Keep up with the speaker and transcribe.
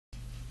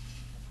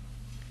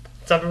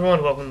What's up,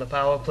 everyone? Welcome to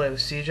Power Play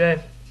with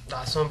CJ.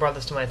 Someone brought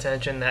this to my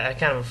attention. I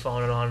kind of been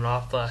following it on and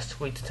off the last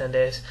week to 10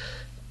 days.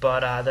 But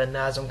the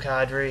Nazem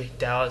Kadri,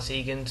 Dallas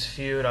Eakins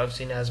feud.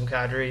 Obviously, Nazem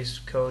Kadri's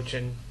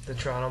coaching the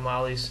Toronto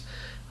Marlies.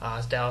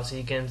 It's Dallas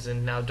Eakins,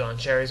 and now Don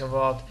Cherry's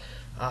involved.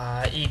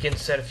 Eakins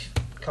said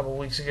a couple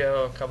days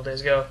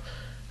ago,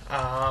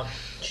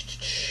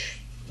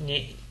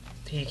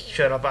 he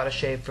showed up out of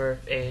shape for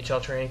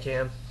AHL training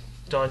camp.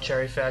 Don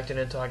Cherry factored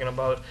in talking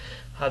about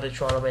how the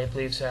Toronto Maple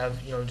Leafs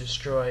have,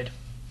 destroyed,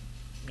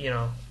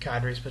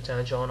 Kadri's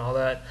potential and all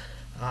that.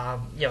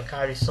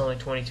 Kadri's still only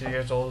 22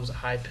 years old. He was a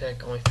high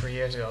pick only 3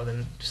 years ago,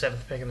 then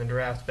 7th pick in the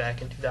draft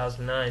back in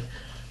 2009.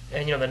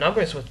 And, the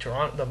numbers with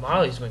Toronto, the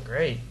Marlies went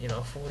great.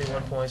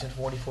 41 points in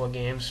 44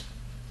 games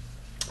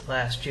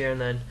last year,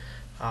 and then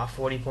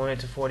 40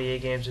 points in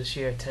 48 games this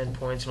year, 10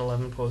 points in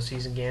 11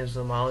 postseason games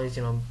with the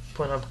Marlies,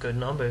 putting up good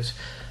numbers.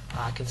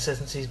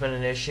 Consistency's been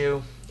an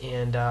issue,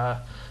 and,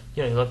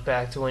 you look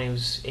back to when he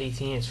was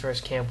 18, his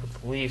first camp with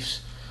the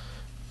Leafs,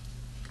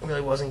 really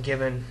wasn't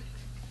given.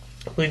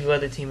 I believe he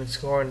led the team in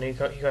scoring,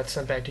 and he got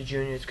sent back to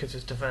juniors because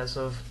of his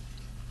defensive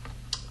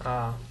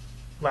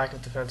lack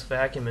of defensive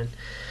acumen.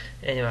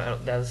 And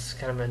that was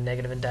kind of a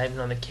negative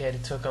indictment on the kid.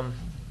 It took him,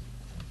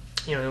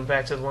 he went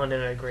back to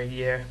London at a great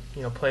year.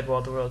 Played well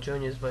at the World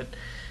Juniors, but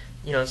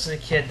this is a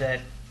kid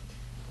that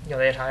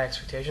they had high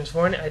expectations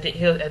for, and I think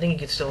he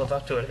could still live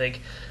up to it. I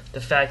think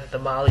the fact that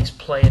the Marlies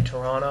play in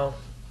Toronto,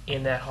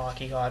 in that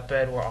hockey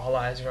hotbed where all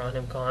eyes are on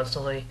him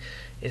constantly,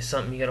 is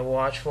something you got to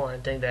watch for.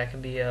 And I think that can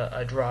be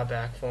a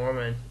drawback for him,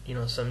 and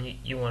something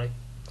you want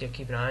to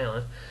keep an eye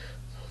on.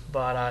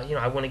 But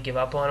I wouldn't give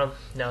up on him.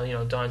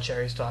 Now Don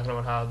Cherry's talking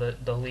about how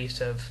the Leafs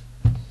have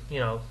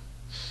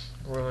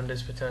ruined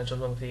his potential.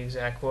 Look at the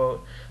exact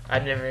quote.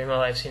 "I've never in my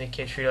life seen a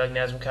kid treated like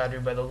Nazem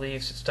Kadri by the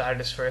Leafs. It started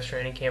his first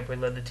training camp where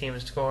he led the team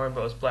in scoring,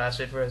 but was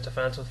blasted for his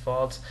defensive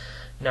faults.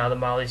 Now the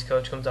Marlies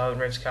coach comes out and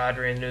rips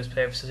Kadri in the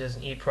newspaper, says he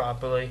doesn't eat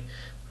properly.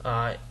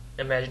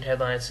 Imagine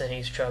headlines saying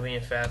he's chubby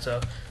and fat." So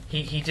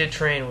he did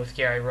train with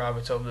Gary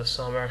Roberts over the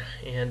summer,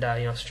 and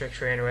strict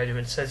training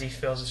regimen. Says he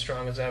feels as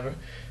strong as ever,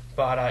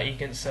 but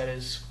Eakins said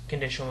his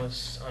condition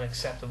was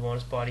unacceptable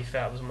and his body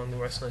fat was among the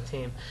worst on the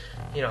team.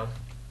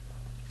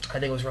 I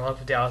think it was wrong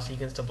for Dallas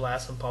Eakins to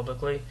blast him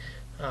publicly.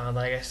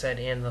 Like I said,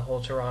 and the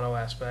whole Toronto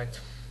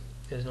aspect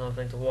is another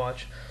thing to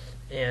watch.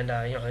 And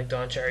I think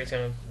Don Cherry's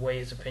going to weigh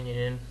his opinion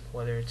in,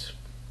 whether it's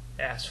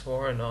asked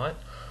for or not.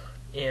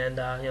 And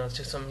it's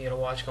just something you got to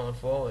watch going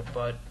forward.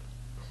 But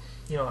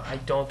I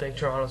don't think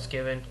Toronto's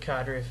given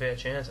Kadri a fair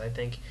chance. I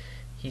think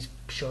he's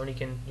shown he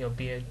can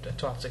be a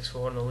top 6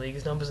 forward in the league.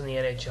 His numbers in the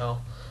NHL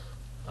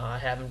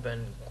haven't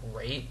been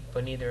great,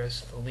 but neither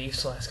has the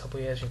Leafs the last couple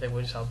of years. You think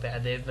just how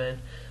bad they've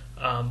been.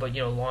 But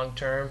long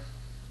term,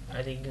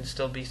 I think he can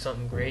still be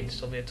something great,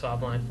 still be a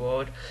top line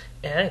forward.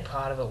 And I think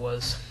part of it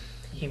was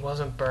he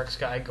wasn't Burke's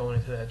guy going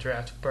into that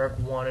draft. Burke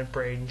wanted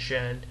Braden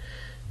Schenn,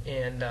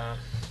 and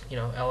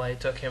LA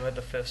took him at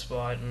the 5th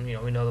spot. And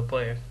we know the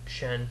player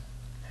Schenn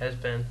has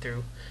been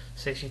through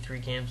 63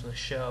 games in the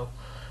show.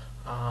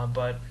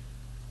 But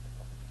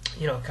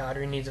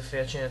Kadri needs a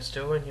fair chance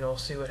too, and we'll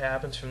see what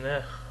happens from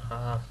there.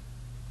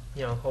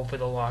 Hopefully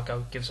the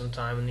lockout gives him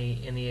time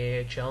in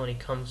the AHL, and he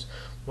comes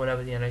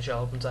whenever the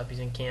NHL opens up. He's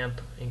in camp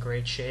in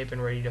great shape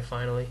and ready to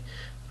finally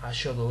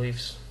show the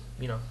Leafs,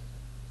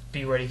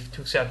 be ready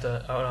to accept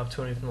an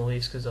opportunity from the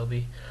Leafs, because they'll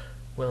be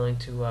willing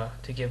to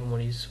give him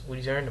what he's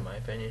earned, in my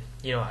opinion.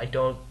 I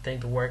don't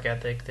think the work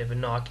ethic, they've been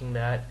knocking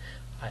that.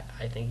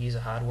 I think he's a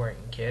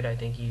hard-working kid. I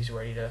think he's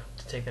ready to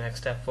take the next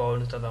step forward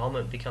in his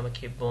development and become a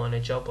capable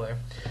NHL player.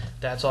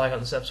 That's all I got in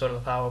this episode of the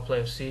Power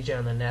Play with CJ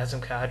on the Nazem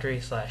Kadri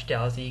 /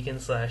 Dallas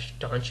Eakins /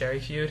 Don Cherry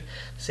feud.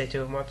 Stay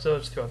tuned for more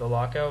episodes throughout the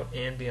lockout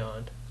and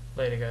beyond.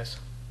 Later, guys.